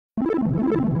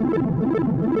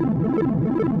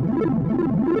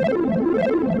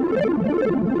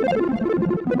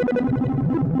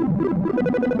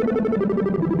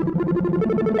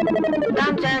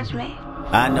Don't judge me.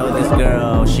 I know this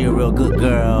girl, she a real good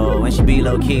girl, and she be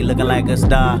low-key looking like a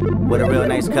star with a real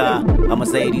nice car, a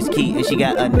Mercedes key, and she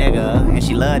got a nigga, and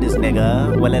she love this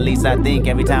nigga. Well, at least I think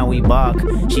every time we bark,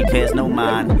 she pays no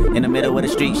mind. In the middle of the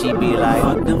street, she be like,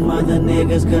 fuck them other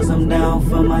niggas, cause I'm down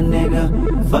for my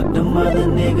nigga. Fuck them other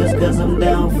niggas, cause I'm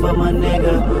down for my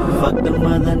nigga. Fuck them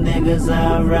other niggas,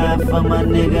 I ride for my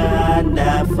nigga, I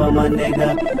die for my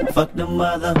nigga. Fuck them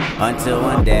other. Until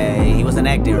one day, he wasn't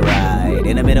acting right.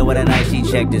 In the middle of the night, she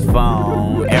checked his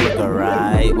phone. Erica,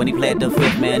 right? When he played the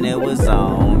fifth, man, it was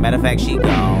on. Matter of fact, she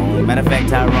gone. Matter of fact,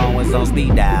 Tyrone was on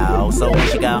speed dial. So when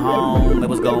she got home, it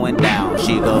was going down.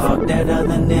 She go, fuck that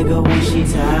other nigga when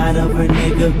she tired of her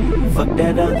nigga. Fuck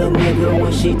that other nigga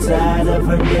when she tired of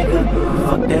her nigga.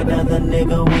 Fuck that other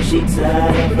nigga when she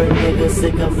tired of her nigga.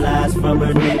 Sick of lies from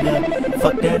her nigga.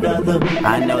 Fuck that other.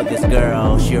 I know this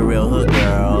girl, she a real hood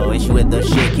girl, and she with the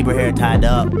shit, keep her hair tied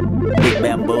up. Big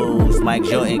bamboos, Mike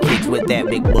Jordan kicks with that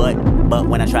big butt. But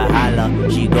when I try holler,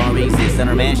 she gon' resist on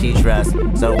her man she trusts.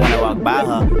 So when I walk by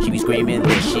her, she be screaming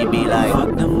this, she be like,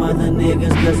 fuck them other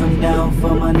niggas, cause I'm down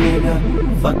for my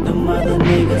nigga. Fuck them other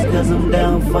niggas, cause I'm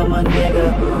down for my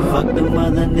nigga. Fuck them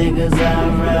other niggas,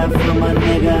 I ride for my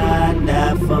nigga, I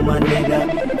die for my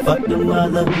nigga. Fuck them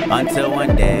other. Until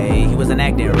one day, he wasn't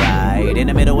acting right. In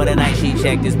the middle of the night, she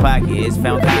checked his pockets,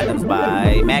 found condoms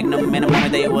by Magnum. In the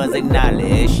moment they was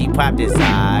acknowledged, she popped his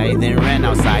eye, then ran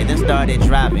outside, then started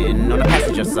driving on the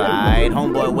passenger side.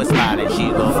 Homeboy was smiling, she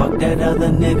go, fuck that other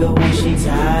nigga when she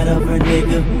tired of her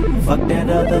nigga. Fuck that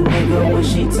other nigga when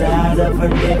she tired of her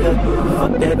nigga.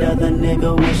 Fuck that other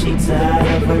nigga when she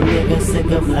tired of her nigga.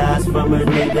 Sick of lies from her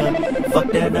nigga.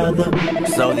 Fuck that other.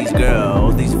 So these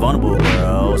girls, these vulnerable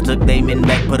girls, took they men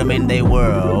back, put them in their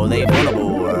world, they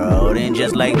vulnerable world. And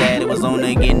just like that, it was on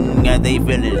again, got they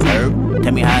feelings hurt.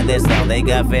 Tell me how that sound, they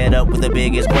got fed up with the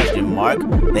biggest question mark.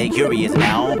 They curious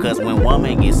now, cause when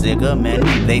women get sick of men,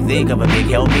 they think of a big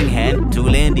helping hand to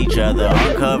lend each other,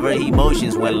 uncover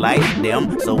emotions when lights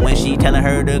dim. So when she telling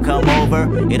her to come over,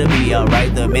 it'll be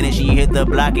alright. The minute she hit the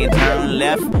block and turn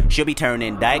left, she'll be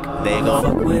turning dyke. They go,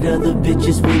 fuck with other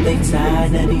bitches when they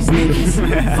tired of these niggas.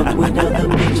 Fuck with other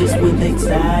bitches when they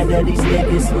tired of these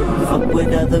niggas. Fuck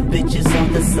with other bitches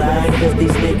on the side of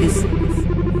these niggas.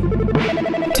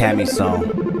 Tammy song.